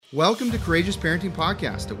Welcome to Courageous Parenting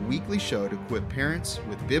Podcast, a weekly show to equip parents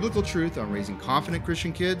with biblical truth on raising confident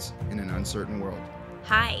Christian kids in an uncertain world.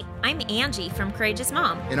 Hi, I'm Angie from Courageous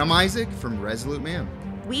Mom. And I'm Isaac from Resolute Man.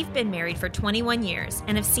 We've been married for 21 years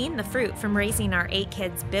and have seen the fruit from raising our 8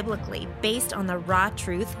 kids biblically based on the raw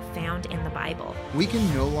truth found in the Bible. We can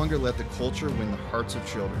no longer let the culture win the hearts of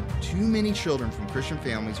children. Too many children from Christian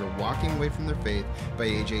families are walking away from their faith by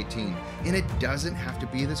age 18. And it doesn't have to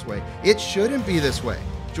be this way. It shouldn't be this way.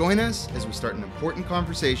 Join us as we start an important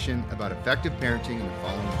conversation about effective parenting in the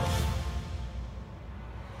fallen world.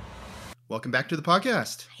 Welcome back to the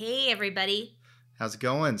podcast. Hey, everybody. How's it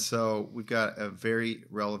going? So we've got a very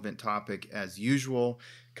relevant topic as usual.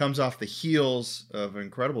 Comes off the heels of an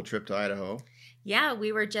incredible trip to Idaho. Yeah,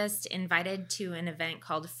 we were just invited to an event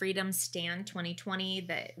called Freedom Stand 2020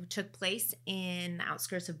 that took place in the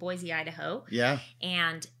outskirts of Boise, Idaho. Yeah.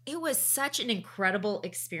 And it was such an incredible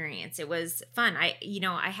experience. It was fun. I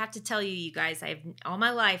have to tell you guys, all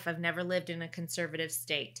my life, I've never lived in a conservative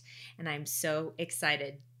state, and I'm so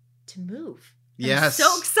excited to move. Yes. I'm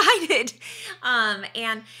so excited.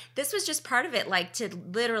 And this was just part of it, like to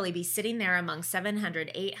literally be sitting there among 700,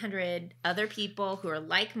 800 other people who are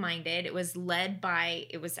like-minded. It was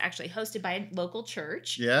actually hosted by a local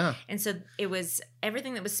church. Yeah. And so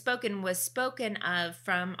everything that was spoken of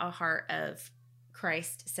from a heart of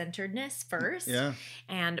Christ-centeredness first. Yeah.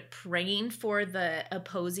 And praying for the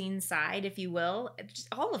opposing side, if you will. Just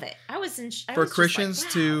all of it. For Christians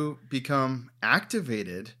to become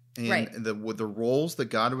activated and right. the roles that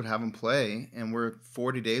God would have them play. And we're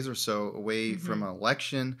 40 days or so away from an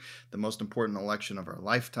election, the most important election of our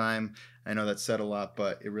lifetime. I know that's said a lot,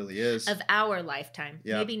 but it really is. Of our lifetime.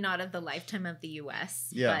 Yeah. Maybe not of the lifetime of the U.S.,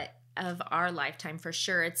 yeah. but of our lifetime for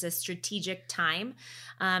sure. It's a strategic time.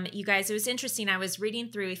 You guys, it was interesting. I was reading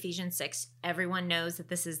through Ephesians 6. Everyone knows that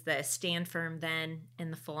this is the stand firm then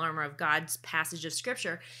in the full armor of God's passage of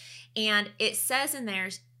scripture. And it says in there,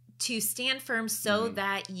 to stand firm so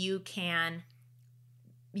that you can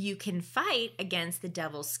fight against the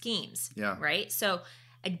devil's schemes. Yeah. Right? So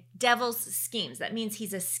a devil's schemes, that means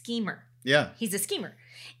he's a schemer. Yeah. He's a schemer.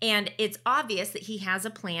 And it's obvious that he has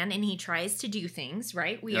a plan and he tries to do things,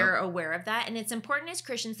 right? We are aware of that. And it's important as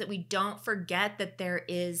Christians that we don't forget that there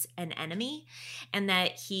is an enemy and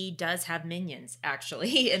that he does have minions,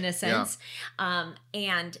 actually, in a sense. Yeah.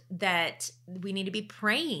 And that we need to be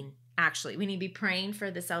praying. Actually, we need to be praying for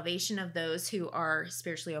the salvation of those who are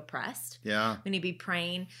spiritually oppressed. Yeah. We need to be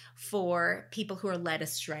praying for people who are led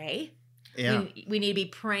astray. Yeah. We need to be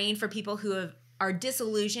praying for people who are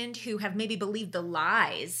disillusioned, who have maybe believed the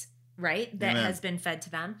lies, right, that has been fed to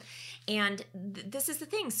them. And this is the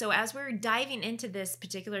thing. So as we're diving into this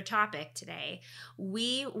particular topic today,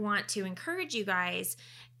 we want to encourage you guys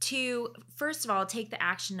to, first of all, take the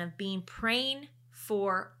action of praying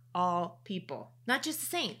for all people, not just the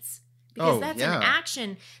saints. Because that's an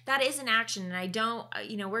action. That is an action. And I don't,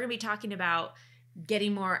 we're going to be talking about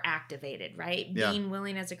getting more activated, right? Yeah. Being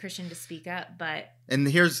willing as a Christian to speak up. But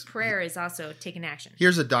prayer is also taking action.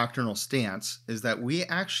 Here's a doctrinal stance, is that we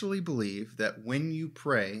actually believe that when you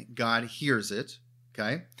pray, God hears it,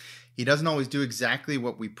 okay? He doesn't always do exactly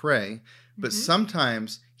what we pray, but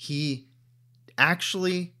sometimes he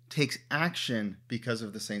actually takes action because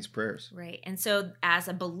of the saints' prayers. Right. And so as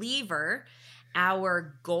a believer,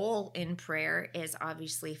 our goal in prayer is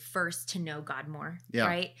obviously first to know God more,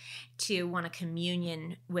 right? To want a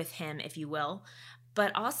communion with him, if you will.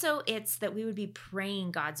 But also it's that we would be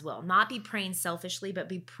praying God's will, not be praying selfishly, but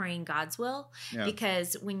be praying God's will. Yeah.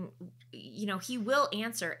 Because when, he will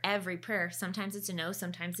answer every prayer. Sometimes it's a no,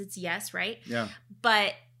 sometimes it's yes, right? Yeah.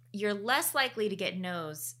 But you're less likely to get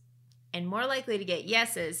no's and more likely to get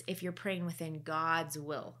yeses if you're praying within God's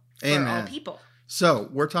will for all people. So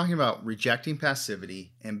we're talking about rejecting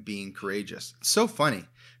passivity and being courageous. It's so funny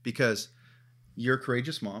because you're a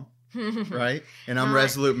courageous mom, right? And I'm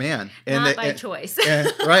Resolute Man. And not by choice.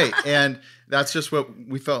 Right. And that's just what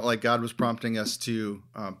we felt like God was prompting us to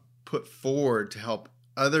put forward to help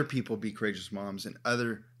other people be courageous moms and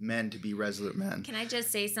other men to be resolute men. Can I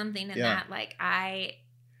just say something in that? Like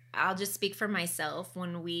I'll just speak for myself.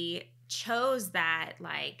 When we chose that,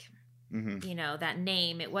 that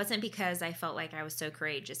name, it wasn't because I felt like I was so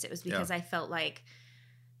courageous. It was because I felt like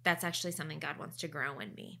that's actually something God wants to grow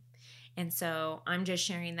in me. And so I'm just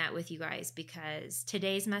sharing that with you guys because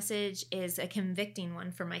today's message is a convicting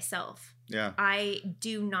one for myself. Yeah. I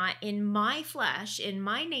do not, in my flesh, in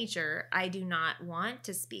my nature, I do not want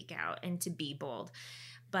to speak out and to be bold.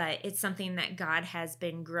 But it's something that God has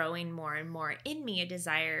been growing more and more in me, a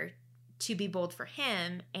desire to be bold for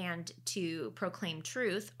him and to proclaim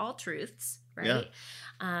truth, all truths, right? Yeah.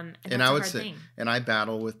 And I would say, and I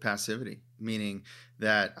battle with passivity, meaning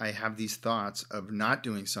that I have these thoughts of not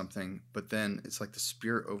doing something, but then it's like the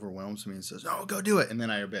Spirit overwhelms me and says, "Oh, go do it," and then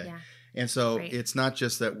I obey. Yeah. And so it's not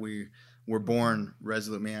just that we're born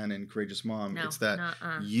resolute man and courageous mom. No, it's that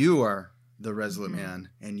you are the resolute man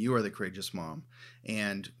and you are the courageous mom,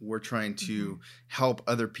 and we're trying to help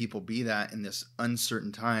other people be that in this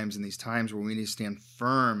uncertain times, in these times where we need to stand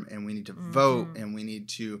firm and we need to vote and we need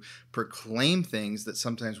to proclaim things that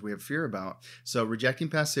sometimes we have fear about. So rejecting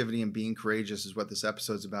passivity and being courageous is what this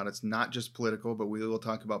episode's about. It's not just political, but we will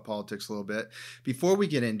talk about politics a little bit. Before we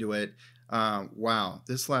get into it, wow,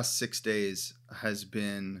 this last 6 days has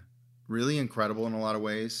been really incredible in a lot of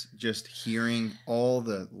ways. Just hearing all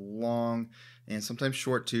the long and sometimes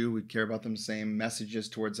short too, we care about them the same messages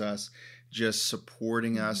towards us, just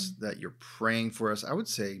supporting us, that you're praying for us. I would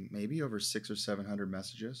say maybe over 600 or 700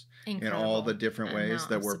 messages in all the different ways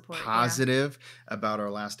that were positive about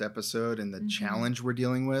our last episode and the challenge we're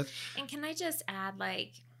dealing with. And can I just add,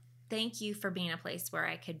 like, thank you for being a place where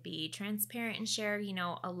I could be transparent and share, you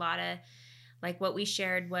know, a lot of, like, what we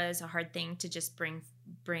shared was a hard thing to just bring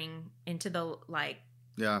into the, like,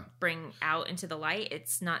 bring out into the light.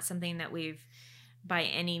 It's not something that we've by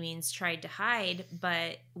any means tried to hide,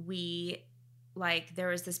 but we, like, there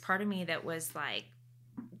was this part of me that was like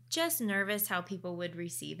just nervous how people would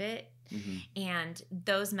receive it. And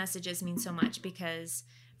those messages mean so much, because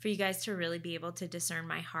for you guys to really be able to discern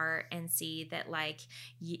my heart and see that, like,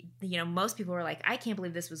 you know, most people were like, I can't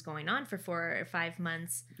believe this was going on for 4 or 5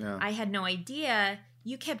 months. I had no idea.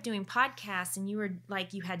 You kept doing podcasts and you were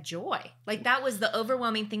like, you had joy. Like, that was the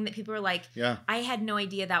overwhelming thing that people were like, I had no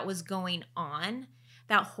idea that was going on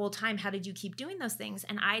that whole time. How did you keep doing those things?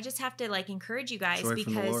 And I just have to, like, encourage you guys,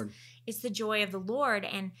 because it's the joy of the Lord.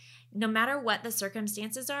 And no matter what the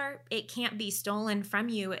circumstances are, it can't be stolen from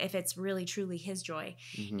you if it's really, truly His joy.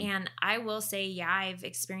 And I will say, I've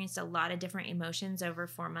experienced a lot of different emotions over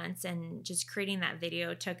 4 months, and just creating that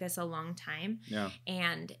video took us a long time.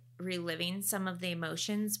 And reliving some of the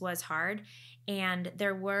emotions was hard. And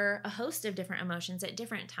there were a host of different emotions at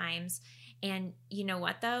different times. And you know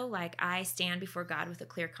what, though? Like, I stand before God with a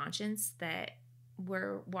clear conscience that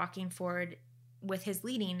we're walking forward with His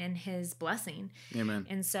leading and His blessing. Amen.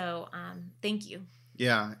 And so, thank you.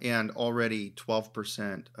 Yeah. And already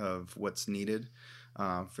 12% of what's needed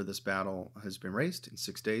for this battle has been raised in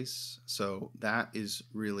 6 days. So that is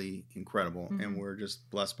really incredible. And we're just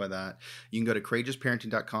blessed by that. You can go to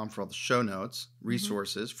courageousparenting.com for all the show notes,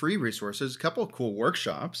 resources, free resources, a couple of cool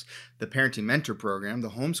workshops, the Parenting Mentor Program, the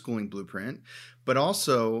Homeschooling Blueprint, but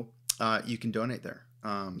also you can donate there.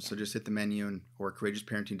 So just hit the menu or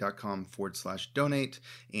courageousparenting.com/donate.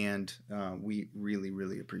 And we really,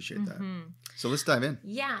 really appreciate that. So let's dive in.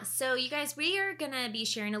 Yeah. So you guys, we are going to be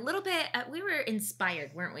sharing a little bit. We were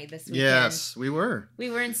inspired, weren't we, this weekend? Yes, we were. We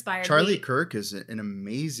were inspired. Charlie Kirk is an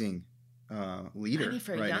amazing leader. I mean,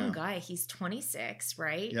 for a young guy, he's 26,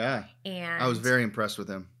 right? Yeah. And I was very impressed with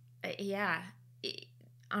him. Yeah.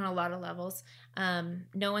 On a lot of levels.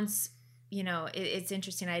 No one's, you know, it's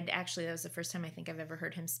interesting. That was the first time I think I've ever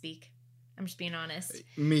heard him speak. I'm just being honest.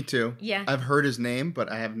 Me too. Yeah. I've heard his name,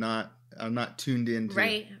 but I'm not tuned into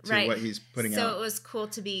what he's putting out. So it was cool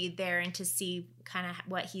to be there and to see kind of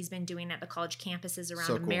what he's been doing at the college campuses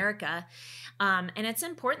around America. And it's an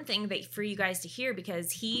important thing that for you guys to hear,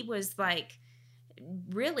 because he was like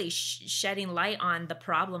really shedding light on the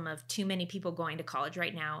problem of too many people going to college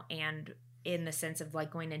right now, and in the sense of, like,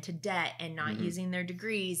 going into debt and not using their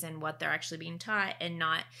degrees and what they're actually being taught, and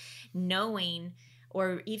not knowing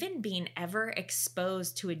or even being ever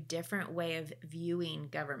exposed to a different way of viewing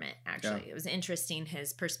government. Actually, it was interesting,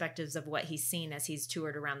 his perspectives of what he's seen as he's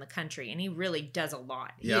toured around the country, and he really does a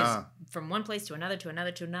lot. He is from one place to another, to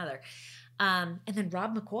another, to another. And then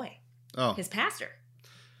Rob McCoy, his pastor.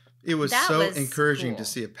 It was so encouraging to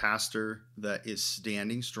see a pastor that is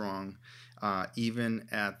standing strong, even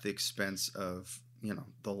at the expense of, you know,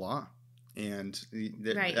 the law. And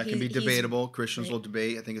that can be debatable. Christians will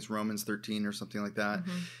debate. I think it's Romans 13 or something like that.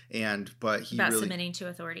 But he about submitting to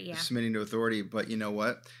authority. Submitting to authority. But you know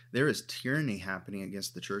what? There is tyranny happening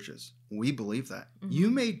against the churches. We believe that. You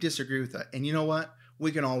may disagree with that. And you know what?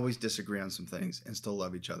 We can always disagree on some things and still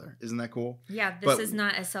love each other. Isn't that cool? Yeah, this is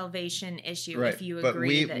not a salvation issue if you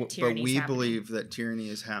agree that tyranny is happening. But we believe that tyranny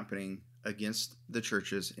is happening against the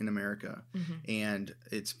churches in America. And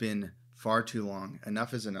it's been far too long.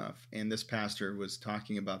 Enough is enough. And this pastor was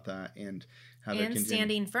talking about that and how they're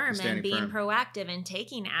standing firm and being proactive and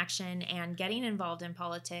taking action and getting involved in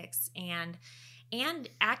politics. And and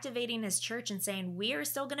activating his church and saying, we are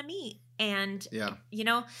still going to meet. And, Yeah. you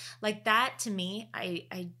know, like that to me,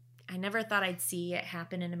 I never thought I'd see it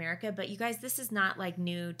happen in America, but you guys, this is not like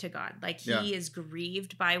new to God. Like he is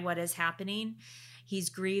grieved by what is happening. He's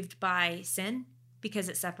grieved by sin because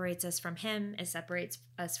it separates us from him. It separates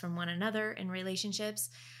us from one another in relationships.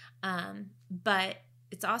 But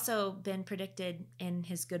it's also been predicted in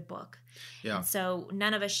his good book. Yeah. And so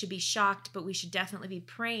none of us should be shocked, but we should definitely be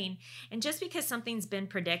praying. And just because something's been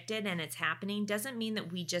predicted and it's happening doesn't mean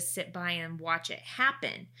that we just sit by and watch it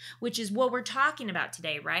happen, which is what we're talking about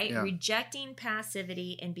today, right? Yeah. Rejecting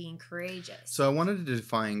passivity and being courageous. So I wanted to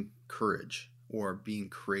define courage, or being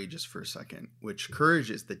courageous, for a second, which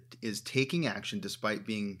courage is taking action despite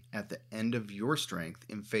being at the end of your strength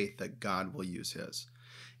in faith that God will use his.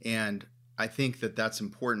 And I think that that's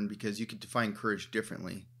important because you could define courage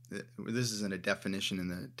differently. This isn't a definition in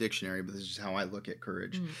the dictionary, but this is how I look at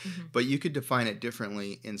courage. Mm-hmm. But you could define it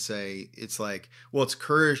differently and say it's like, well, it's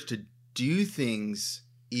courage to do things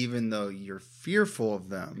even though you're fearful of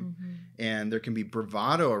them. Mm-hmm. And there can be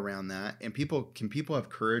bravado around that. And people have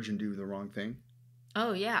courage and do the wrong thing?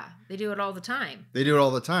 Oh, yeah. They do it all the time. They do it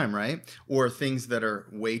all the time, right? Or things that are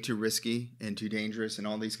way too risky and too dangerous and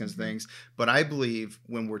all these kinds mm-hmm. of things. But I believe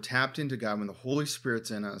when we're tapped into God, when the Holy Spirit's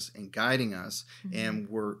in us and guiding us, mm-hmm. and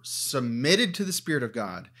we're submitted to the Spirit of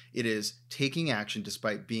God, it is taking action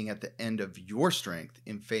despite being at the end of your strength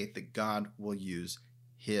in faith that God will use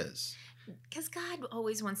his. Because God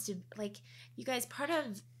always wants to, like, you guys, part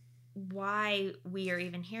of why we are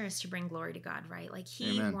even here is to bring glory to God, right? Like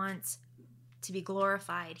he Amen. Wants to be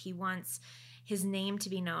glorified. He wants his name to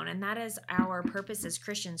be known. And that is our purpose as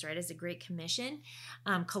Christians, right? As a great commission,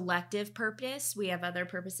 collective purpose. We have other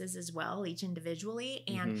purposes as well, each individually.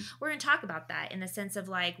 And mm-hmm. we're going to talk about that in the sense of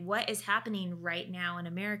like what is happening right now in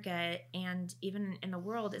America and even in the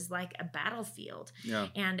world is like a battlefield. Yeah.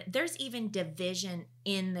 And there's even division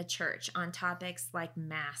in the church on topics like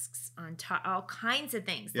masks, on all kinds of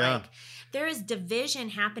things. Yeah. Like there is division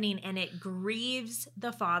happening and it grieves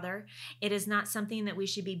the Father. It is not something that we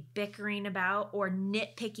should be bickering about or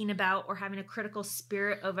nitpicking about or having a critical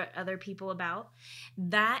spirit over other people about.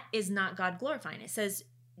 That is not God glorifying. It says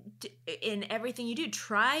in everything you do,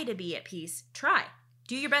 try to be at peace. Try.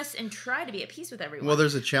 Do your best and try to be at peace with everyone. Well,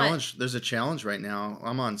 there's a challenge. There's a challenge right now.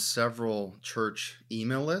 I'm on several church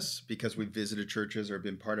email lists because we've visited churches or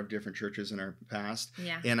been part of different churches in our past.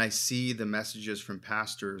 Yeah. And I see the messages from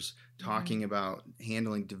pastors talking mm-hmm. about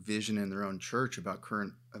handling division in their own church about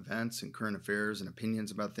current events and current affairs and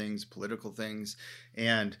opinions about things, political things.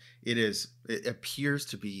 And it appears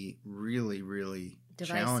to be really, really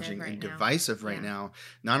challenging right and divisive right now.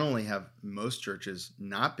 Not only have most churches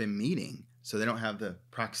not been meeting, so they don't have the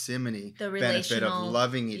proximity benefit of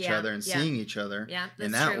loving each other and seeing each other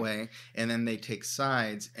in that way. And then they take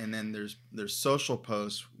sides, and then there's social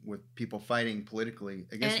posts with people fighting politically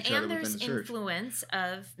against each other within the church. And there's influence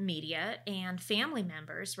of media and family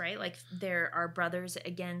members, right? Like there are brothers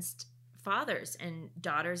against fathers and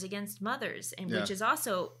daughters against mothers, and which is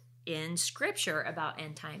also in Scripture about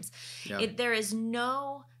end times. Yeah. There is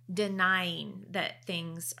no denying that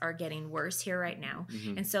things are getting worse here right now.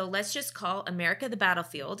 Mm-hmm. And so let's just call America the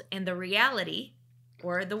battlefield, and the reality,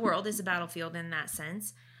 or the world is a battlefield in that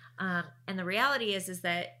sense. And the reality is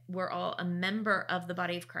that we're all a member of the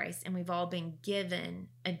body of Christ, and we've all been given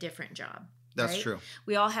a different job. That's right? true.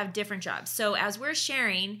 We all have different jobs. So as we're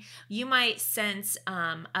sharing, you might sense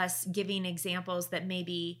us giving examples that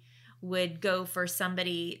maybe would go for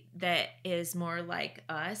somebody that is more like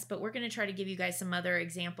us, but we're going to try to give you guys some other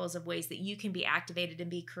examples of ways that you can be activated and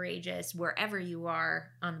be courageous wherever you are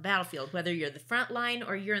on the battlefield, whether you're the front line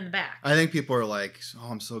or you're in the back. I think people are like, oh,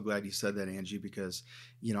 I'm so glad you said that, Angie, because,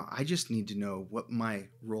 I just need to know what my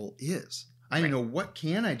role is. I need to know what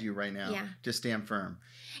can I do right now to stand firm.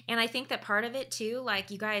 And I think that part of it too, like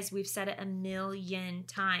you guys, we've said it a million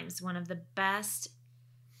times, one of the best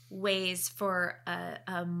ways for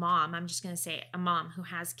a mom, I'm just going to say a mom who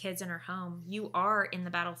has kids in her home, you are in the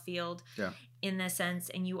battlefield in the sense,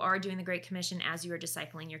 and you are doing the Great Commission as you are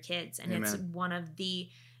discipling your kids. And Amen.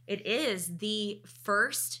 It is the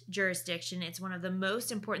first jurisdiction. It's one of the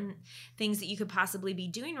most important things that you could possibly be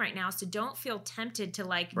doing right now. So don't feel tempted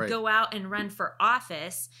to go out and run for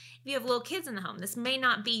office if you have little kids in the home. This may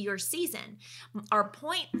not be your season. Our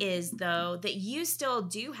point is, though, that you still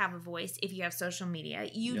do have a voice if you have social media.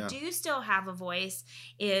 You do still have a voice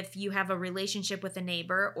if you have a relationship with a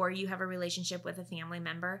neighbor or you have a relationship with a family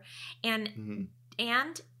member.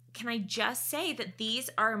 And can I just say that these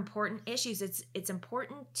are important issues? It's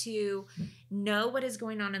important to know what is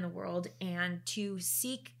going on in the world and to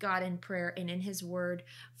seek God in prayer and in his word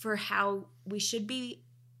for how we should be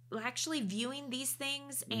actually viewing these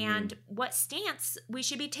things and what stance we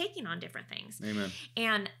should be taking on different things. Amen.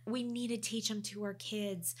 And we need to teach them to our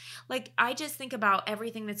kids. Like, I just think about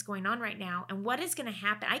everything that's going on right now and what is going to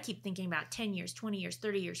happen. I keep thinking about 10 years, 20 years,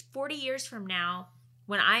 30 years, 40 years from now,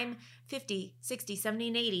 when I'm 50, 60, 70,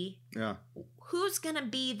 and 80, who's going to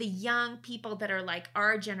be the young people that are like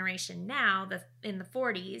our generation now, in the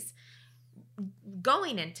 40s,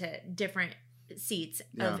 going into different seats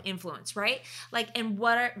of influence, right? Like, and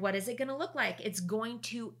what is it going to look like? It's going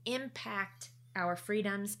to impact our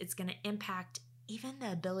freedoms. It's going to impact even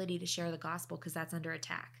the ability to share the gospel, because that's under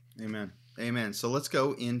attack. Amen. Amen. So let's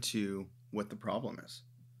go into what the problem is.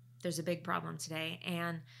 There's a big problem today,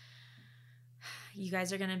 and you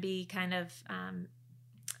guys are going to be kind of,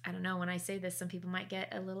 I don't know, when I say this, some people might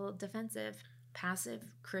get a little defensive. Passive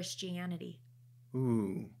Christianity.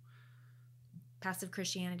 Ooh. Passive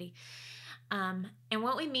Christianity. And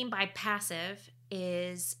what we mean by passive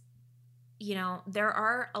is, there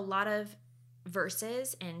are a lot of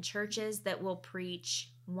verses in churches that will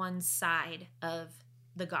preach one side of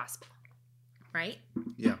the gospel, right?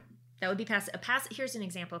 Yeah. That would be passive. Here's an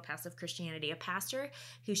example of passive Christianity. A pastor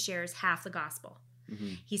who shares half the gospel.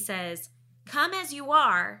 Mm-hmm. He says, "Come as you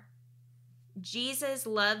are. Jesus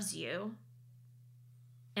loves you."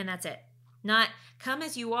 And that's it. Not, "Come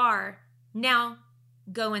as you are. Now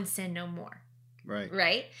go and sin no more." Right.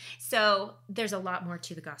 Right? So there's a lot more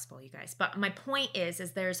to the gospel, you guys. But my point is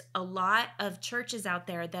there's a lot of churches out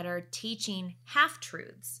there that are teaching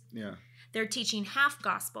half-truths. Yeah. They're teaching half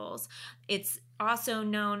gospels. It's also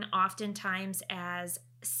known oftentimes as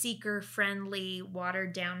seeker-friendly,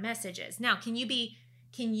 watered-down messages. Now, can you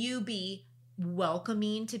be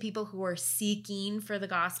welcoming to people who are seeking for the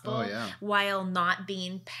gospel while not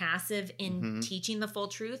being passive in teaching the full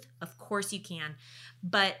truth? Of course you can.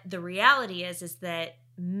 But the reality is that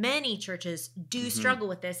many churches do struggle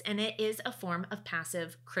with this, and it is a form of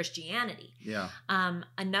passive Christianity. Yeah.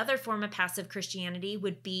 Another form of passive Christianity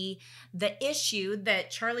would be the issue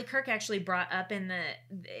that Charlie Kirk actually brought up in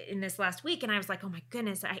this last week, and I was like, oh my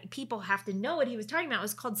goodness, people have to know what he was talking about. It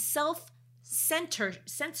was called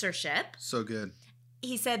censorship. So good.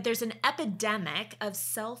 He said there's an epidemic of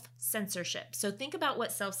self-censorship. So think about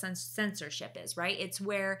what self-censorship is, right? It's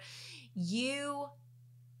where you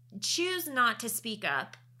choose not to speak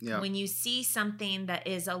up when you see something that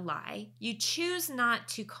is a lie. You choose not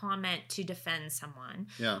to comment to defend someone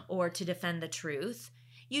or to defend the truth.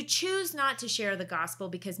 You choose not to share the gospel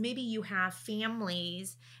because maybe you have family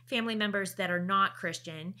members that are not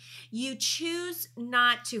Christian. You choose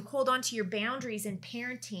not to hold on to your boundaries in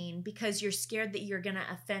parenting because you're scared that you're going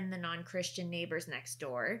to offend the non-Christian neighbors next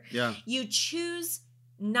door. Yeah. You choose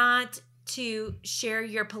not to share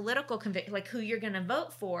your political conviction, like who you're going to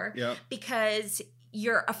vote for, because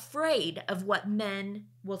you're afraid of what men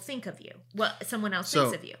will think of you, what someone else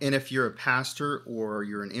thinks of you. And if you're a pastor or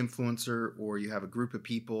you're an influencer or you have a group of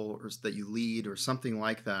people that you lead or something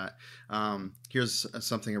like that, here's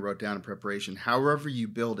something I wrote down in preparation. However you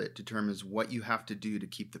build it determines what you have to do to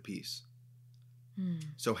keep the peace.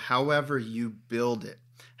 So however you build it,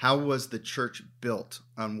 how was the church built?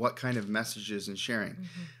 On what kind of messages and sharing?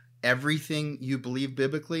 Everything you believe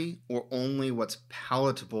biblically or only what's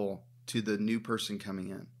palatable to the new person coming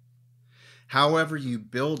in? However you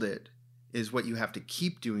build it is what you have to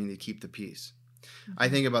keep doing to keep the peace. I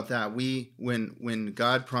think about that. When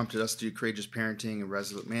God prompted us to do Courageous Parenting and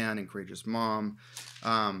Resolute Man and Courageous Mom,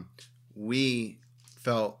 we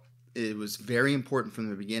felt it was very important from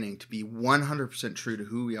the beginning to be 100% true to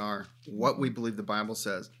who we are, what we believe the Bible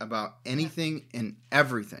says about anything and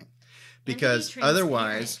everything. Because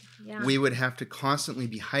otherwise, we would have to constantly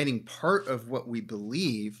be hiding part of what we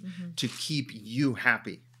believe to keep you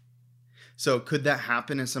happy. So could that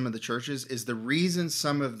happen in some of the churches? Is the reason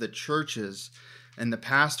some of the churches and the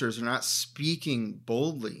pastors are not speaking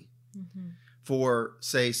boldly for,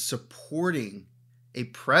 say, supporting a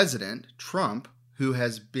president, Trump, who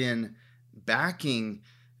has been backing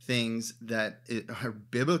things that are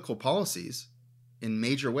biblical policies in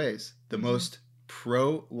major ways, the most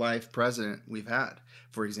pro-life president we've had,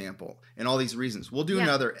 for example, and all these reasons. We'll do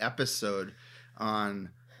another episode on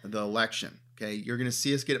the election. Okay, you're going to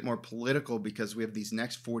see us get it more political because we have these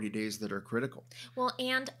next 40 days that are critical. Well,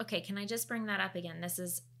 and okay, can I just bring that up again? This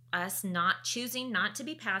is us not choosing not to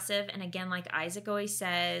be passive. And again, like Isaac always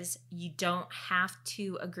says, you don't have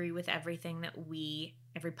to agree with everything that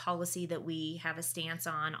every policy that we have a stance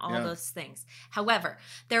on, all those things. However,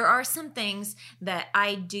 there are some things that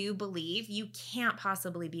I do believe you can't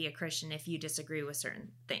possibly be a Christian if you disagree with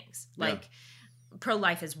certain things. Like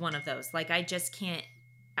pro-life is one of those. Like I just can't,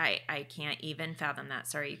 I can't even fathom that.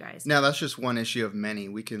 Sorry, you guys. Now, that's just one issue of many.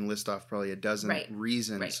 We can list off probably a dozen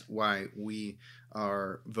reasons why we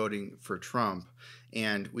are voting for Trump.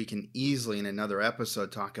 And we can easily, in another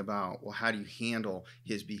episode, talk about, well, how do you handle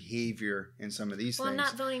his behavior in some of these things? Well, I'm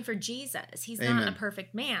not voting for Jesus. He's not a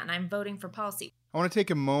perfect man. I'm voting for policy. I want to take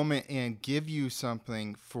a moment and give you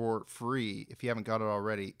something for free, if you haven't got it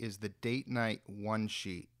already, is the Date Night One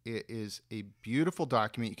Sheet. It is a beautiful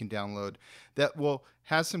document you can download that will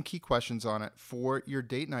have some key questions on it for your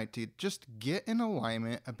date night to just get in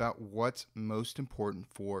alignment about what's most important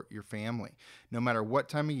for your family. No matter what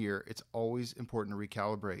time of year, it's always important to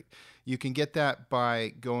recalibrate. You can get that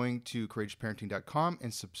by going to courageousparenting.com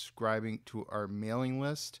and subscribing to our mailing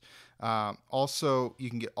list. Also, you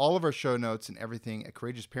can get all of our show notes and everything at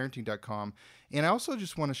courageousparenting.com. And I also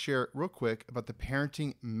just want to share real quick about the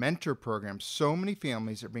Parenting Mentor Program. So many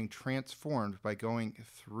families are being transformed by going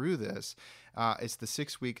through this. It's the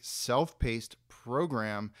 6-week self-paced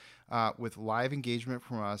program with live engagement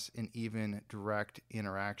from us and even direct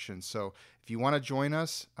interaction. So if you want to join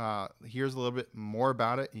us, here's a little bit more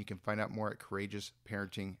about it. You can find out more at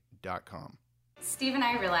courageousparenting.com. Steve and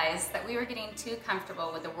I realized that we were getting too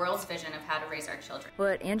comfortable with the world's vision of how to raise our children.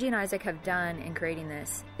 What Angie and Isaac have done in creating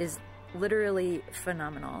this is literally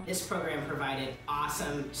phenomenal. This program provided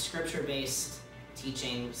awesome scripture-based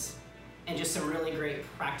teachings and just some really great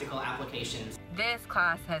practical applications. This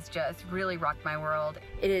class has just really rocked my world.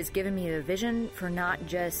 It has given me a vision for not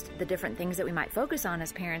just the different things that we might focus on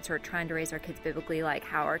as parents who are trying to raise our kids biblically, like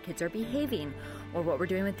how our kids are behaving or what we're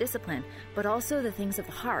doing with discipline, but also the things of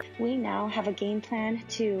the heart. We now have a game plan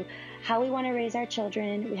to how we want to raise our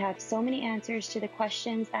children. We have so many answers to the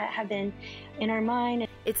questions that have been in our mind.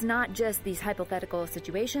 It's not just these hypothetical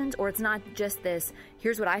situations, or it's not just this,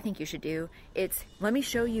 here's what I think you should do. It's, let me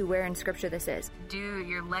show you where in Scripture this is. Do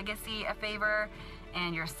your legacy a favor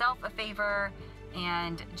and yourself a favor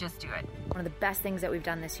and just do it. One of the best things that we've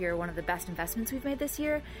done this year, one of the best investments we've made this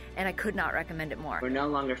year, and I could not recommend it more. We're no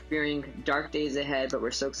longer fearing dark days ahead, but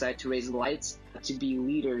we're so excited to raise lights to be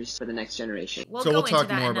leaders for the next generation. We'll talk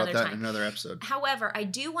into more about that time. in another episode. However, I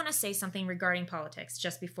do want to say something regarding politics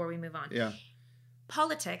just before we move on. Yeah.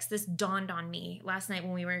 Politics, this dawned on me last night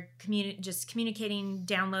when we were just communicating,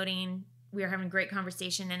 downloading. We were having a great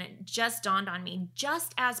conversation, and it just dawned on me,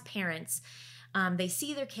 just as parents, they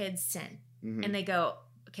see their kids sin. Mm-hmm. And they go,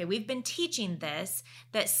 okay, we've been teaching this,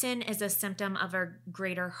 that sin is a symptom of a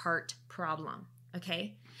greater heart problem,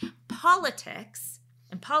 okay? Politics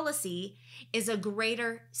and policy is a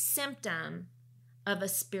greater symptom of a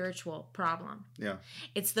spiritual problem. Yeah.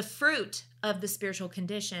 It's the fruit of the spiritual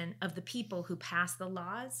condition of the people who pass the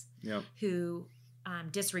laws, who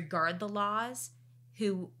disregard the laws,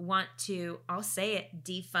 who want to, I'll say it,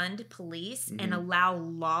 defund police and allow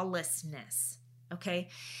lawlessness. Okay,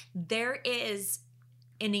 there is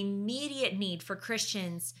an immediate need for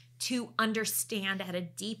Christians to understand at a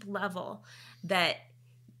deep level that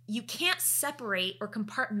you can't separate or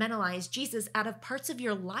compartmentalize Jesus out of parts of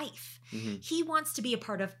your life. Mm-hmm. He wants to be a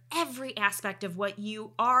part of every aspect of what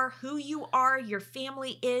you are, who you are, your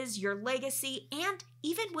family is, your legacy, and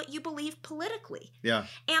even what you believe politically. Yeah.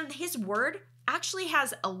 And his word actually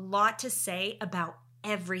has a lot to say about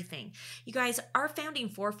everything. You guys, our founding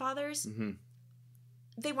forefathers,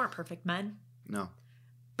 they weren't perfect men. No.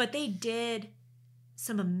 But they did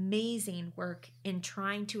some amazing work in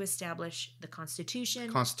trying to establish the Constitution.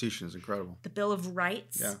 The Constitution is incredible. The Bill of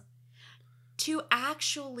Rights. Yeah. To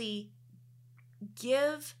actually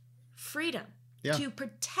give freedom. Yeah. To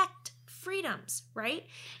protect freedoms, right?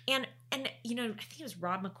 And you know, I think it was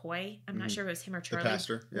Rob McCoy. I'm not sure if it was him or Charlie. The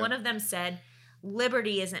pastor. Yeah. One of them said,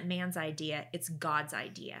 liberty isn't man's idea, it's God's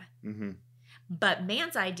idea. Mm-hmm. But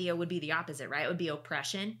man's idea would be the opposite, right? It would be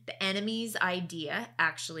oppression. The enemy's idea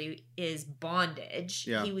actually is bondage.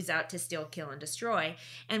 Yeah. He was out to steal, kill, and destroy.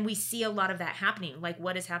 And we see a lot of that happening. Like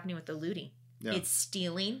what is happening with the looting? Yeah. It's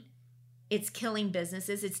stealing. It's killing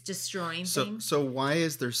businesses. It's destroying things. So why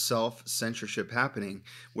is there self-censorship happening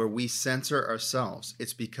where we censor ourselves?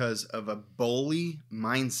 It's because of a bully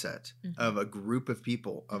mindset of a group of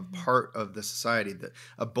people, of part of the society,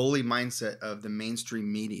 a bully mindset of the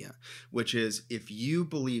mainstream media, which is if you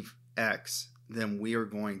believe X, then we are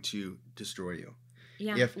going to destroy you.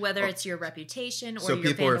 Yeah, whether it's your reputation or so you're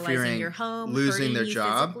people are vandalizing fearing your home, losing their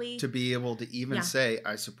job physically. to be able to even say,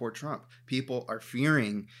 I support Trump. People are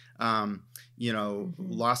fearing,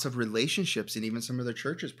 loss of relationships in even some of their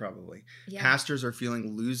churches probably. Yeah. Pastors are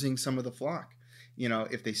feeling losing some of the flock,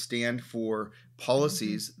 if they stand for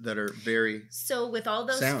policies that are very So with all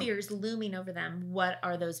those sound. fears looming over them, what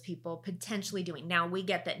are those people potentially doing? Now, we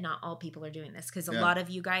get that not all people are doing this because a lot of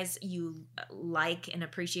you guys, you like and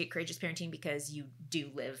appreciate courageous parenting because you do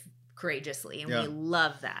live courageously, and we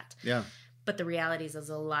love that. Yeah. But the reality is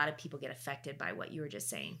a lot of people get affected by what you were just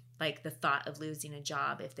saying. Like the thought of losing a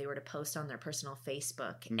job if they were to post on their personal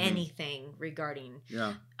Facebook anything regarding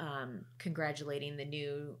congratulating the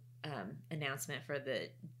new announcement for the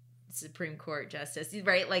Supreme Court justice,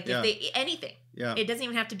 right? Like if they anything, it doesn't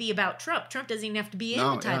even have to be about Trump. Trump doesn't even have to be in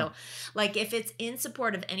the title. Like if it's in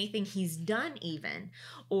support of anything he's done, even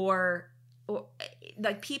or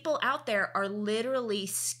like people out there are literally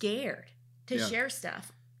scared to share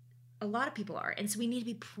stuff. A lot of people are, and so we need to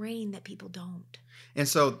be praying that people don't. And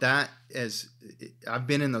so that is, I've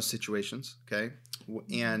been in those situations, okay,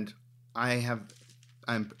 and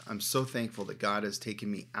I'm so thankful that God has taken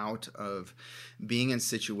me out of being in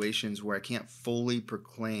situations where I can't fully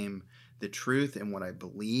proclaim the truth and what I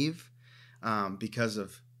believe because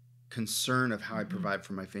of concern of how I provide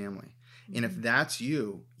for my family. And if that's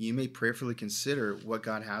you, you may prayerfully consider what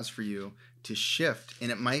God has for you to shift. And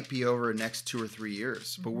it might be over the next 2 or 3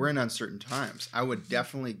 years, but we're in uncertain times. I would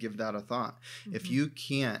definitely give that a thought. If you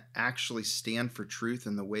can't actually stand for truth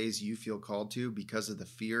in the ways you feel called to because of the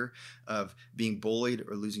fear of being bullied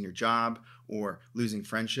or losing your job or losing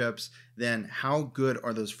friendships, then how good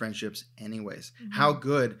are those friendships anyways? How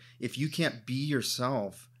good, if you can't be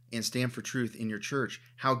yourself and stand for truth in your church,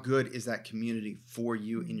 how good is that community for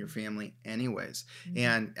you and your family anyways?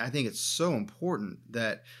 And I think it's so important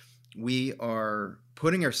that we are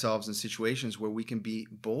putting ourselves in situations where we can be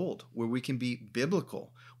bold, where we can be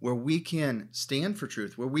biblical, where we can stand for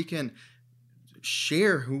truth, where we can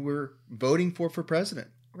share who we're voting for president.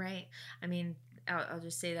 Right. I mean, I'll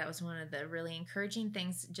just say that was one of the really encouraging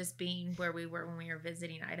things, just being where we were when we were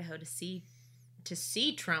visiting Idaho, to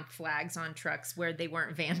see Trump flags on trucks where they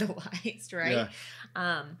weren't vandalized, right?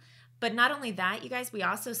 Yeah. But not only that, you guys, we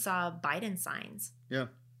also saw Biden signs. Yeah.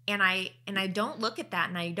 And I don't look at that,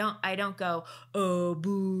 and I don't go, oh,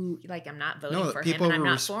 boo, like I'm not voting for him and I'm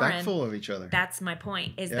not for him. People were respectful of each other. That's my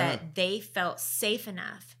point, is that they felt safe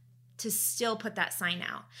enough to still put that sign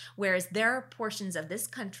out. Whereas there are portions of this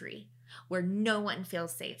country where no one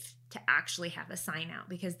feels safe to actually have a sign out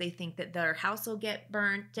because they think that their house will get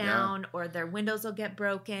burnt down or their windows will get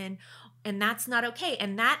broken. And that's not okay.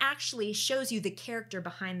 And that actually shows you the character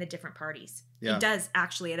behind the different parties. Yeah. It does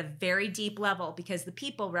actually at a very deep level because the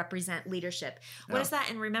people represent leadership. What is that?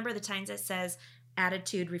 And remember the times it says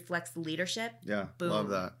attitude reflects leadership. Yeah, boom. Love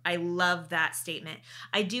that. I love that statement.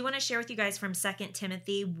 I do want to share with you guys from 2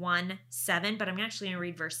 Timothy 1:7, but I'm actually going to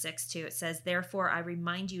read verse 6 too. It says, therefore, I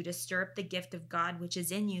remind you to stir up the gift of God, which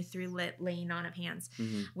is in you through laying on of hands.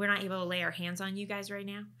 We're not able to lay our hands on you guys right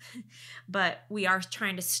now, but we are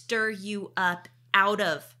trying to stir you up out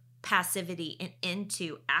of passivity and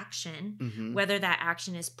into action, whether that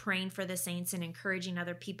action is praying for the saints and encouraging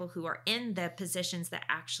other people who are in the positions that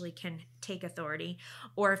actually can take authority,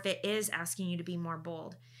 or if it is asking you to be more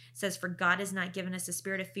bold. It says, for God has not given us a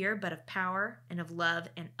spirit of fear, but of power and of love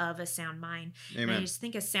and of a sound mind. Amen. And I just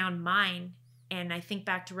think a sound mind, and I think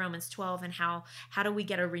back to Romans 12 and how do we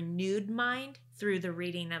get a renewed mind? Through the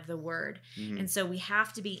reading of the word. And so we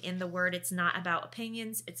have to be in the word. It's not about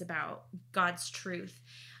opinions. It's about God's truth.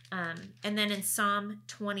 And then in Psalm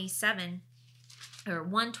 27, or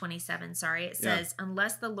 127, sorry, it says,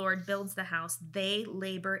 unless the Lord builds the house, they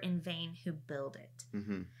labor in vain who build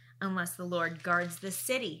it. Unless the Lord guards the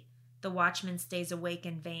city, the watchman stays awake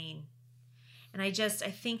in vain. And I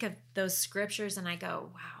think of those scriptures and I go,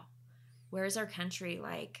 wow, where's our country?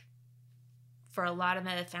 Like, for a lot of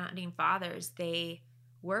the founding fathers, they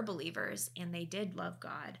were believers and they did love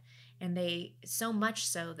God. And they, so much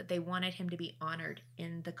so that they wanted him to be honored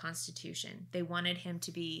in the Constitution. They wanted him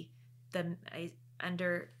to be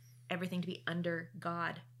everything to be under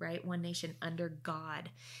God, right? One nation under God,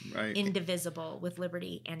 right? Indivisible, with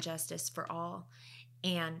liberty and justice for all.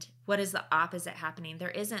 And what is the opposite happening? There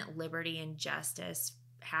isn't liberty and justice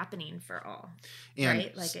happening for all, and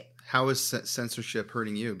right? Like, how is censorship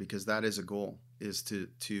hurting you? Because that is a goal, is to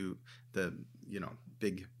the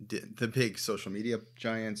big social media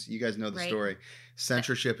giants. You guys know the story.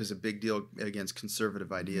 Censorship is a big deal against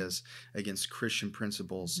conservative ideas, against Christian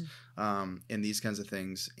principles, and these kinds of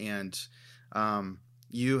things. And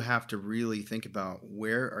you have to really think about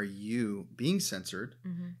where are you being censored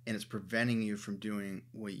and it's preventing you from doing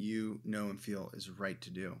what you know and feel is right to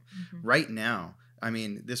do. Right now, I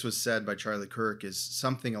mean, this was said by Charlie Kirk, is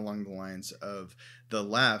something along the lines of the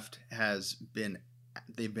left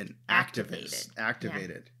they've been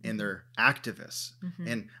activated and they're activists.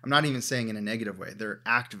 And I'm not even saying in a negative way. They're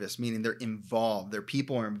activists, meaning they're involved. Their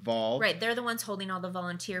people are involved. Right. They're the ones holding all the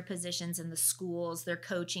volunteer positions in the schools. They're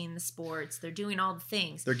coaching the sports. They're doing all the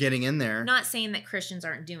things. They're getting in there. Not saying that Christians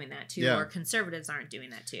aren't doing that too, or conservatives aren't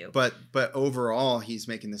doing that too. But overall, he's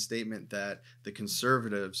making the statement that the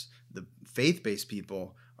conservatives, the faith-based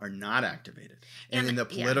people, are not activated and in the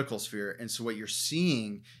political sphere. And so what you're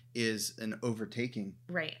seeing is an overtaking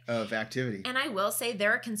of activity. And I will say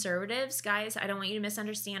there are conservatives, guys, I don't want you to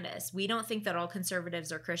misunderstand us. We don't think that all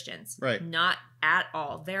conservatives are Christians. Right. Not at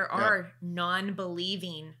all. There are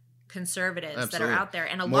non-believing conservatives that are out there,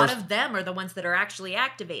 and a lot of them are the ones that are actually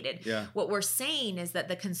activated. What we're saying is that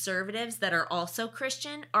the conservatives that are also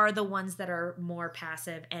Christian are the ones that are more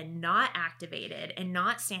passive and not activated and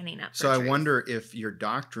not standing up for So truth. I wonder if your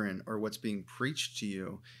doctrine or what's being preached to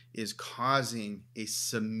you is causing a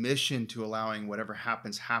submission to allowing whatever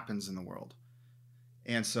happens in the world.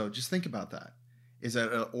 And so just think about that. Is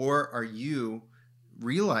that or are you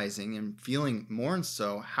realizing and feeling more and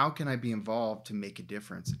so, how can I be involved to make a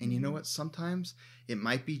difference? And you know what? Sometimes it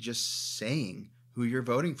might be just saying who you're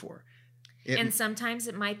voting for. And sometimes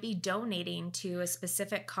it might be donating to a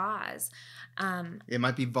specific cause. It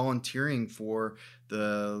might be volunteering for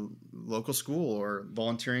the local school or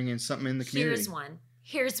volunteering in something in the community.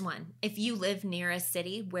 Here's one. If you live near a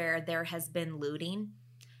city where there has been looting,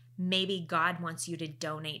 maybe God wants you to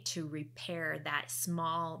donate to repair that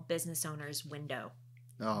small business owner's window.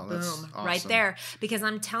 Oh, that's Boom, awesome. right there. Because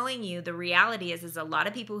I'm telling you, the reality is a lot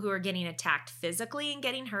of people who are getting attacked physically and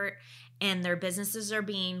getting hurt, and their businesses are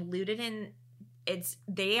being looted, and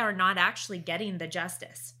they are not actually getting the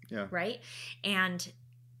justice. Right? And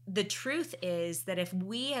the truth is that if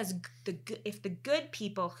the good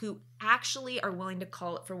people who actually are willing to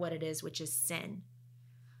call it for what it is, which is sin,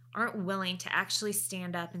 aren't willing to actually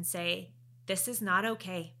stand up and say, this is not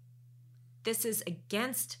okay. This is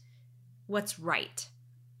against what's right.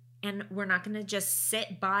 And we're not going to just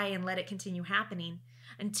sit by and let it continue happening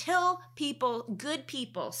until good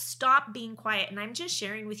people stop being quiet. And I'm just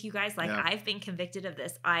sharing with you guys, I've been convicted of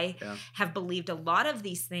this. I have believed a lot of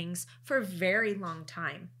these things for a very long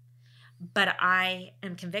time. But I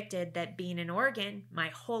am convicted that being in Oregon my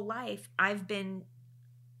whole life, I've been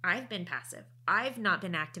passive. I've not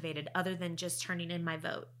been activated other than just turning in my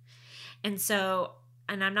vote. And so,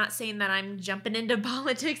 and I'm not saying that I'm jumping into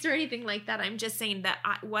politics or anything like that. I'm just saying that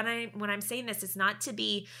when I'm saying this, it's not to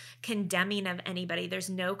be condemning of anybody. There's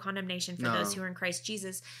no condemnation for those who are in Christ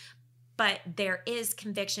Jesus. But there is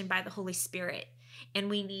conviction by the Holy Spirit. And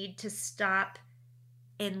we need to stop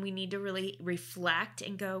and we need to really reflect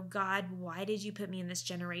and go, God, why did you put me in this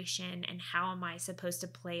generation? And how am I supposed to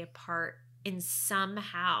play a part in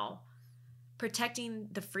somehow protecting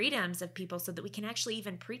the freedoms of people so that we can actually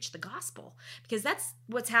even preach the gospel? Because that's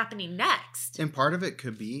what's happening next. And part of it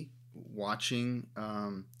could be watching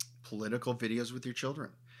political videos with your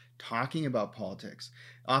children, talking about politics.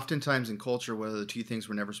 Oftentimes in culture, what are the two things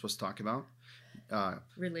we're never supposed to talk about?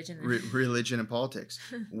 Religion and politics.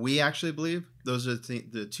 We actually believe those are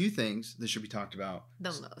the two things that should be talked about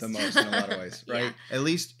the most in a lot of ways, right? At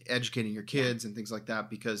least educating your kids and things like that,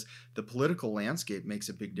 because the political landscape makes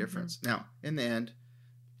a big difference. Now, in the end,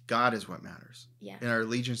 God is what matters. And our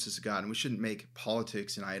allegiance is to God, and we shouldn't make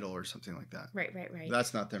politics an idol or something like that. Right.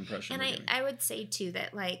 That's not the impression. And I would say too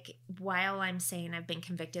that, like, while I'm saying I've been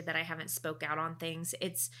convicted that I haven't spoke out on things,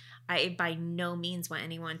 I by no means want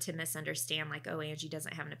anyone to misunderstand, like, oh, Angie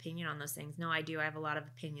doesn't have an opinion on those things. No, I do. I have a lot of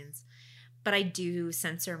opinions. But I do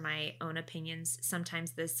censor my own opinions.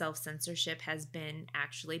 Sometimes the self-censorship has been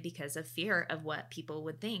actually because of fear of what people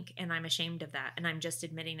would think. And I'm ashamed of that. And I'm just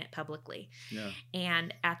admitting it publicly.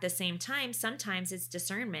 And at the same time, sometimes it's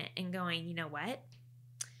discernment and going, you know what?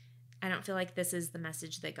 I don't feel like this is the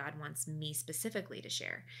message that God wants me specifically to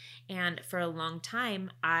share. And for a long time,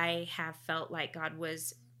 I have felt like God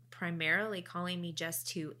was primarily calling me just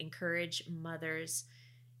to encourage mothers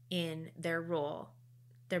in their role,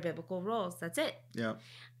 their biblical roles. That's it.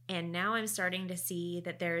 And now I'm starting to see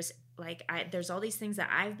that there's all these things that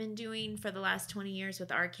I've been doing for the last 20 years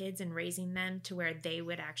with our kids and raising them to where they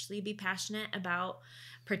would actually be passionate about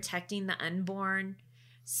protecting the unborn,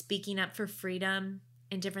 speaking up for freedom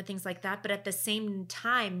and different things like that. But at the same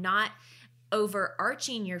time, not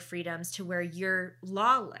overarching your freedoms to where you're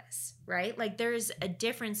lawless, right? Like, there's a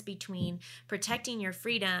difference between protecting your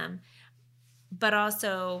freedom but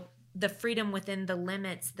also the freedom within the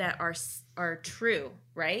limits that are true,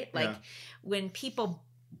 right? Like when people,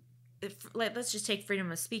 let's just take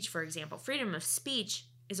freedom of speech, for example. Freedom of speech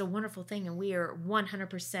is a wonderful thing, and we are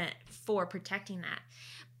 100% for protecting that.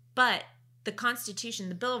 But the Constitution,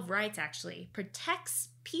 the Bill of Rights actually protects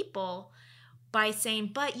people by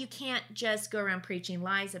saying, but you can't just go around preaching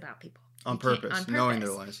lies about people. On purpose, knowing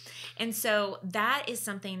their lies. And so that is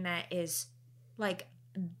something that is like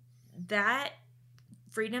that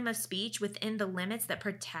freedom of speech within the limits that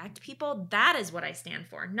protect people. That is what I stand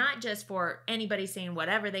for, not just for anybody saying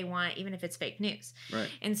whatever they want, even if it's fake news. Right.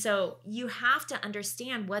 And so you have to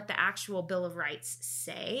understand what the actual Bill of Rights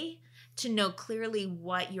say to know clearly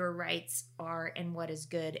what your rights are and what is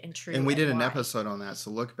good and true. And we did an episode on that,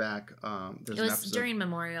 so look back. It was during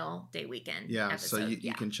Memorial Day weekend. Yeah, episode. So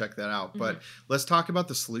you can check that out. But let's talk about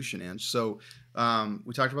the solution, Ange. So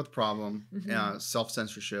we talked about the problem,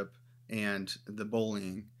 self-censorship, and the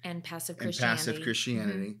bullying. And passive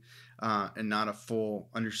Christianity. And not a full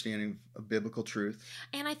understanding of biblical truth.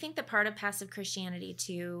 And I think that part of passive Christianity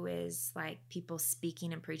too is like people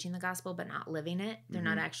speaking and preaching the gospel but not living it. They're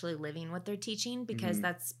not actually living what they're teaching, because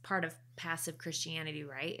that's part of passive Christianity,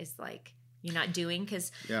 right? Is like you're not doing,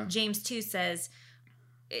 because James 2 says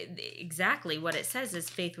exactly what it says is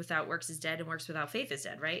faith without works is dead and works without faith is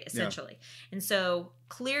dead, right? Essentially. And so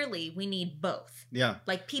clearly we need both. Yeah.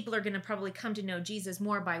 Like people are going to probably come to know Jesus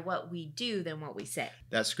more by what we do than what we say.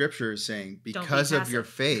 That scripture is saying, because of your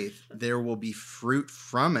faith, there will be fruit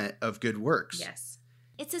from it of good works. Yes.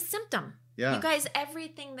 It's a symptom. Yeah. You guys,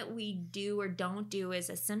 everything that we do or don't do is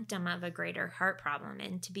a symptom of a greater heart problem,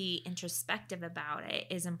 and to be introspective about it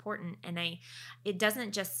is important. And it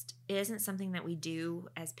isn't something that we do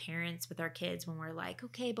as parents with our kids when we're like,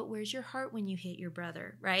 okay, but where's your heart when you hit your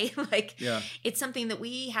brother, right? It's something that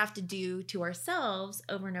we have to do to ourselves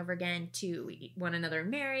over and over again, to one another in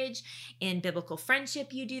marriage, in biblical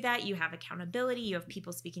friendship. You do that. You have accountability. You have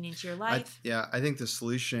people speaking into your life. I think the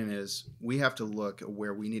solution is we have to look at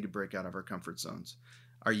where we need to break out of our comfort zones.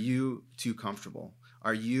 Are you too comfortable?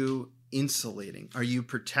 Are you insulating? Are you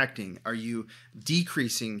protecting? Are you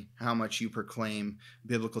decreasing how much you proclaim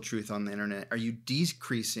biblical truth on the internet? Are you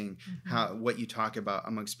decreasing what you talk about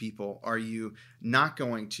amongst people? Are you not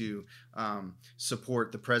going to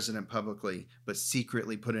support the president publicly but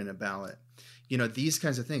secretly put in a ballot? You know, these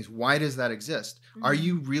kinds of things. Why does that exist? Are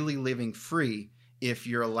you really living free if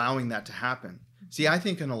you're allowing that to happen? See, I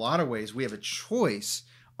think in a lot of ways we have a choice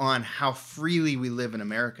on how freely we live in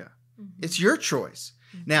America. It's your choice.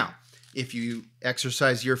 Now, if you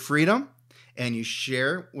exercise your freedom and you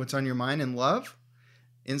share what's on your mind in love,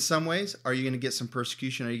 in some ways, are you going to get some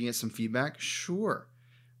persecution? Are you going to get some feedback? Sure.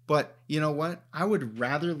 But you know what? I would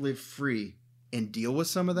rather live free and deal with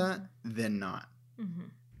some of that than not.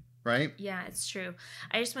 Right? Yeah, it's true.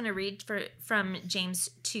 I just want to read from James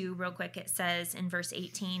 2 real quick. It says in verse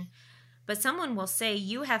 18, but someone will say,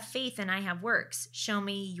 you have faith and I have works. Show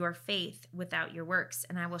me your faith without your works,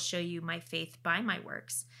 and I will show you my faith by my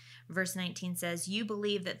works. Verse 19 says, you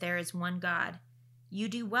believe that there is one God. You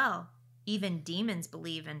do well. Even demons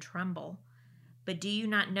believe and tremble. But do you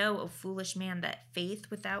not know, O foolish man, that faith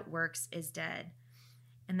without works is dead?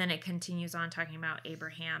 And then it continues on talking about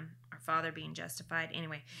Abraham, our father, being justified.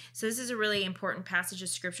 Anyway, so this is a really important passage of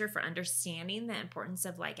scripture for understanding the importance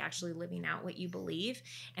of like actually living out what you believe.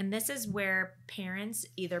 And this is where parents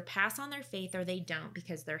either pass on their faith or they don't,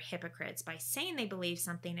 because they're hypocrites by saying they believe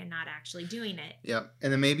something and not actually doing it. Yeah.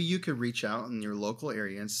 And then maybe you could reach out in your local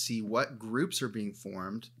area and see what groups are being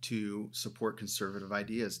formed to support conservative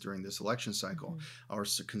ideas during this election cycle, or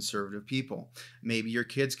conservative people. Maybe your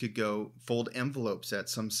kids could go fold envelopes at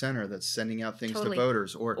some center that's sending out things to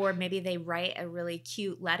voters, or maybe they write a really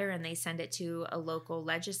cute letter and they send it to a local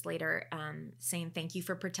legislator saying thank you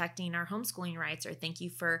for protecting our homeschooling rights, or thank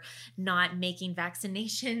you for not making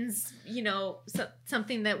vaccinations,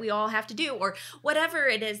 something that we all have to do, or whatever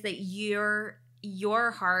it is that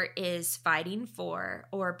your heart is fighting for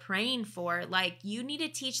or praying for. Like, you need to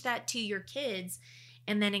teach that to your kids,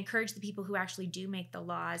 and then encourage the people who actually do make the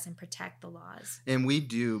laws and protect the laws. And we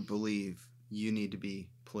do believe you need to be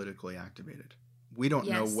politically activated. We don't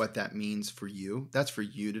know what that means for you. That's for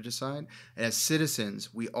you to decide. As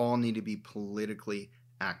citizens, we all need to be politically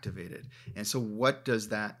activated. And so what does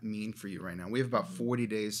that mean for you right now? We have about 40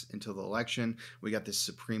 days until the election. We got this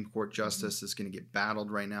Supreme Court justice that's going to get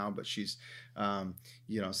battled right now, but she's,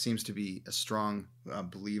 seems to be a strong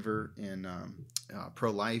believer in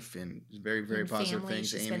pro-life and very, very positive things.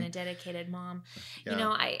 She's been a dedicated mom.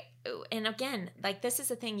 Yeah. And again, like, this is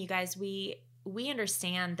the thing, you guys, we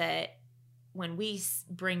understand that when we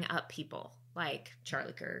bring up people, like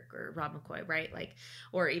Charlie Kirk or Rob McCoy, right? Like,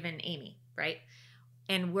 or even Amy, right?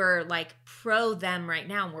 And we're like pro them right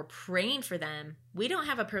now, and we're praying for them. We don't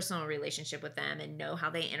have a personal relationship with them and know how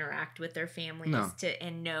they interact with their families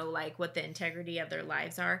and know like what the integrity of their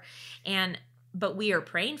lives are. But we are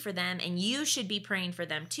praying for them, and you should be praying for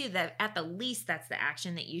them too. That at the least, that's the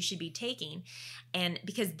action that you should be taking. And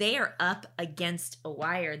because they are up against a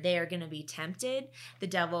wire, they are going to be tempted. The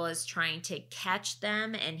devil is trying to catch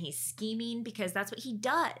them, and he's scheming because that's what he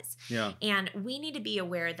does. Yeah. And we need to be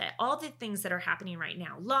aware that all the things that are happening right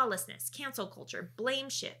now, lawlessness, cancel culture, blame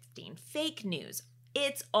shifting, fake news,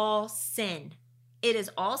 it's all sin. It is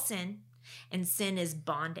all sin. And sin is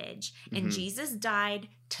bondage. And Jesus died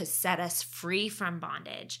to set us free from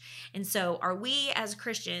bondage. And so are we as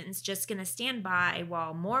Christians just going to stand by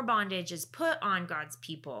while more bondage is put on God's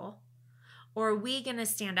people? Or are we going to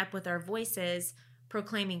stand up with our voices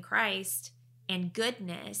proclaiming Christ and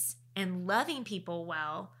goodness and loving people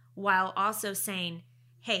well, while also saying,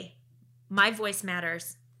 hey, my voice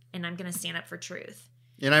matters and I'm going to stand up for truth?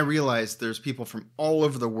 And I realize there's people from all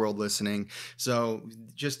over the world listening. So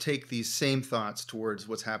just take these same thoughts towards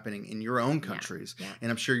what's happening in your own countries. Yeah.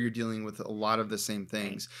 And I'm sure you're dealing with a lot of the same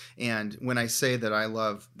things. Right. And when I say that I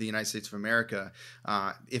love the United States of America,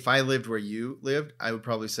 if I lived where you lived, I would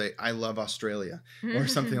probably say I love Australia or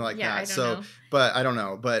something like that. I don't know. But I don't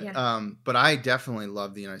know. But I definitely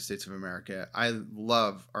love the United States of America. I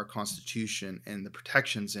love our Constitution and the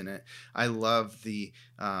protections in it. I love the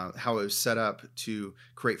how it was set up to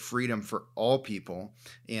create freedom for all people,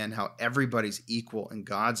 and how everybody's equal in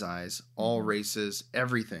God's eyes, all races,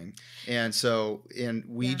 everything. And so, and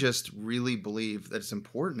we just really believe that it's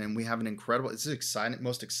important, and we have an incredible, it's an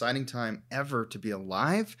most exciting time ever to be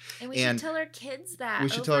alive. And we should tell our kids that. We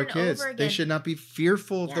should tell our kids they should not be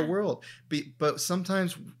fearful of the world. But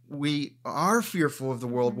sometimes we are fearful of the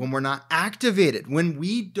world when we're not activated, when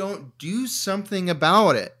we don't do something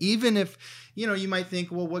about it. Even if, you might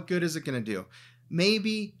think, well, what good is it going to do?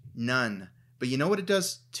 Maybe none. But you know what it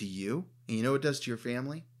does to you? And you know what it does to your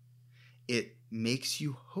family? It makes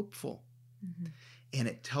you hopeful. And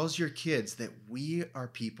it tells your kids that we are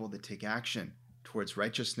people that take action towards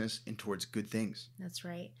righteousness and towards good things. That's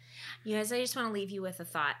right. You guys, I just want to leave you with a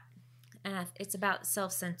thought. And it's about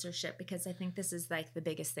self-censorship, because I think this is like the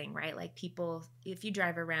biggest thing, right? Like people, if you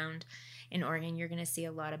drive around in Oregon, you're going to see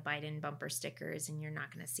a lot of Biden bumper stickers, and you're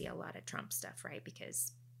not going to see a lot of Trump stuff, right?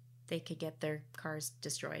 Because they could get their cars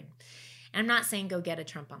destroyed. And I'm not saying go get a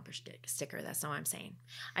Trump bumper sticker. That's not what I'm saying.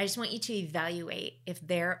 I just want you to evaluate if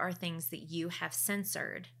there are things that you have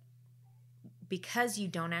censored because you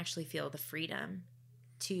don't actually feel the freedom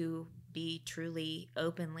to be truly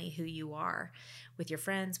openly who you are with your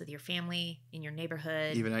friends, with your family, in your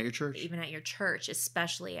neighborhood. Even at your church. Even at your church,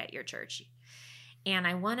 especially at your church. And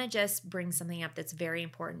I want to just bring something up that's very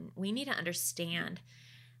important. We need to understand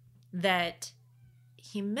that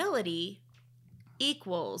humility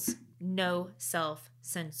equals no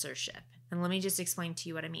self-censorship. And let me just explain to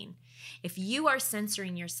you what I mean. If you are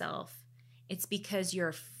censoring yourself, it's because you're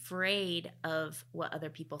afraid of what other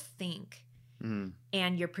people think.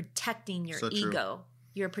 And you're protecting your ego.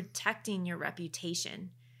 You're protecting your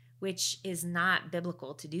reputation, which is not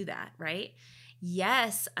biblical to do that, right?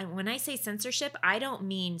 Yes, when I say censorship, I don't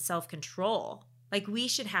mean self-control. Like, we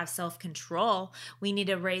should have self-control. We need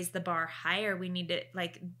to raise the bar higher. We need to,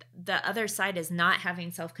 like, the other side is not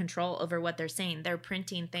having self-control over what they're saying. They're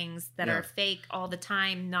printing things that are fake all the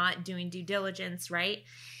time, not doing due diligence, right?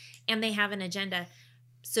 And they have an agenda.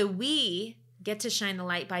 So we get to shine the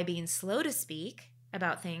light by being slow to speak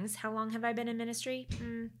about things. How long have I been in ministry?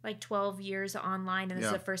 Like 12 years online, and this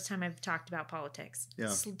is the first time I've talked about politics.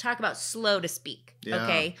 Talk about slow to speak,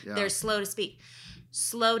 okay? They're slow to speak.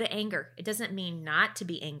 Slow to anger. It doesn't mean not to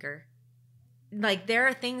be anger. Like, there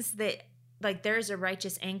are things that, like, there's a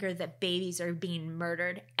righteous anger that babies are being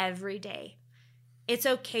murdered every day. It's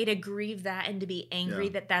okay to grieve that and to be angry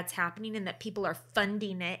that that's happening and that people are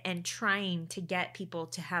funding it and trying to get people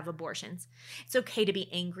to have abortions. It's okay to be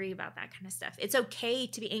angry about that kind of stuff. It's okay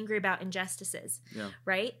to be angry about injustices,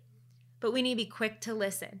 right? But we need to be quick to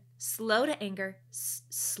listen, slow to anger,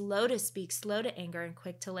 slow to speak, slow to anger, and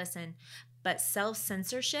quick to listen. But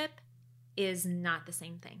self-censorship is not the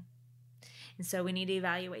same thing. And so we need to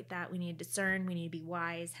evaluate that. We need to discern. We need to be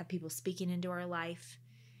wise, have people speaking into our life.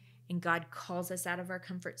 And God calls us out of our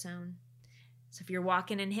comfort zone. So if you're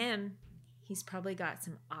walking in Him, He's probably got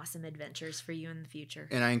some awesome adventures for you in the future.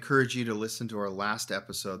 And I encourage you to listen to our last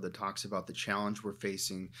episode that talks about the challenge we're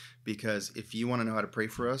facing, because if you want to know how to pray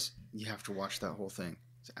for us, you have to watch that whole thing.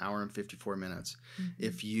 It's an hour and 54 minutes.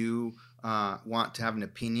 If you want to have an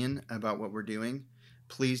opinion about what we're doing,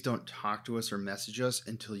 please don't talk to us or message us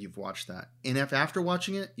until you've watched that. And if after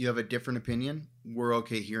watching it, you have a different opinion, we're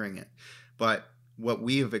okay hearing it. But what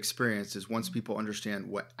we have experienced is once people understand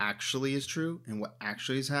what actually is true and what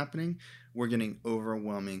actually is happening, we're getting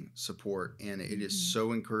overwhelming support. And it is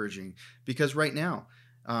so encouraging because right now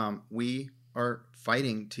we are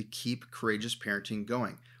fighting to keep Courageous Parenting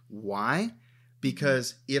going. Why?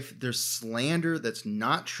 Because if there's slander that's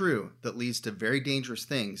not true that leads to very dangerous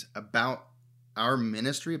things about our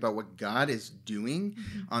ministry, about what God is doing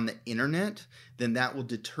on the internet, then that will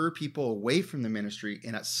deter people away from the ministry.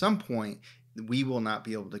 And at some point, we will not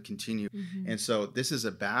be able to continue. And so this is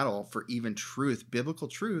a battle for even truth, biblical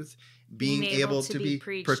truth, being able to be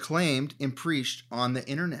proclaimed and preached on the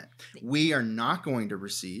internet. We are not going to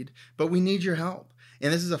recede, but we need your help.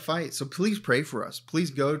 And this is a fight. So please pray for us. Please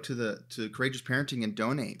go to Courageous Parenting and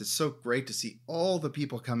donate. It's so great to see all the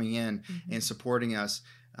people coming in and supporting us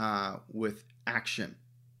with action.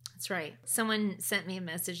 That's right. Someone sent me a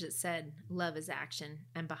message that said, "Love is action.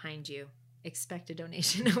 I'm behind you. Expect a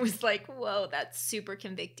donation." I was like, whoa, that's super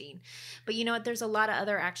convicting. But you know what? There's a lot of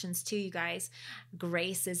other actions too, you guys.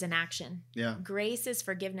 Grace is an action. Yeah. Grace is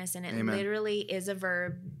forgiveness, and it literally is a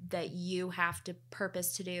verb that you have to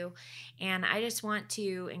purpose to do. And I just want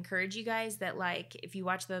to encourage you guys that, like, if you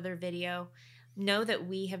watch the other video, know that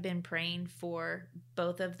we have been praying for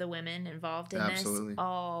both of the women involved in this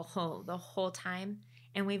the whole time.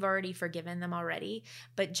 And we've already forgiven them already.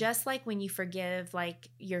 But just like when you forgive like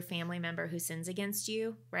your family member who sins against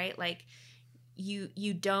you, right? Like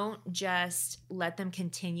you don't just let them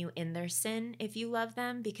continue in their sin if you love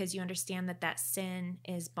them, because you understand that that sin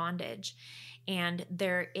is bondage. And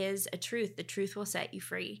there is a truth. The truth will set you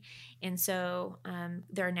free. And so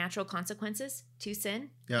there are natural consequences to sin.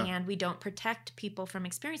 Yeah. And we don't protect people from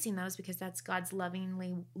experiencing those because that's God's loving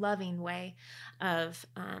way of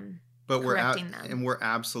but we're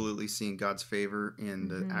absolutely seeing God's favor in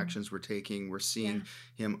the actions we're taking. We're seeing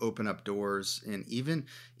him open up doors, and even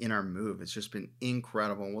in our move, it's just been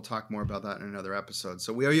incredible. And we'll talk more about that in another episode.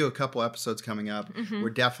 So we owe you a couple episodes coming up. We're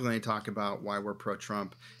definitely going to talk about why we're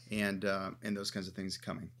pro-Trump and those kinds of things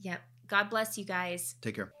coming. Yep. God bless you guys.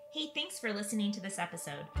 Take care. Hey, thanks for listening to this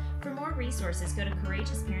episode. For more resources, go to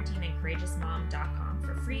Courageous Parenting and CourageousMom.com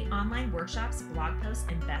for free online workshops, blog posts,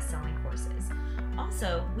 and best-selling courses.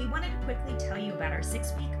 Also, we wanted to quickly tell you about our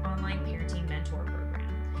 6-week online parenting mentor program.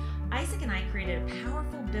 Isaac and I created a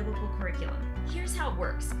powerful biblical curriculum. Here's how it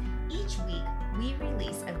works. Each week, we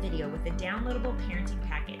release a video with a downloadable parenting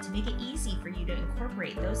packet to make it easy for you to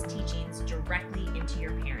incorporate those teachings directly into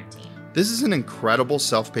your parenting. This is an incredible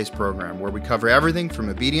self-paced program where we cover everything from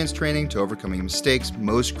obedience training to overcoming mistakes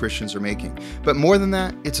most Christians are making. But more than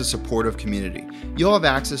that, it's a supportive community. You'll have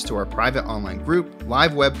access to our private online group,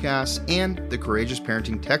 live webcasts, and the Courageous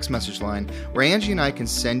Parenting text message line where Angie and I can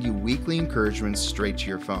send you weekly encouragements straight to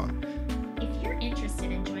your phone. If you're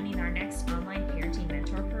interested in joining our next online parenting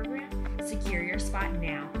mentor program, secure your spot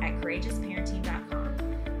now at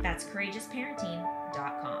CourageousParenting.com. That's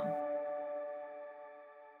CourageousParenting.com.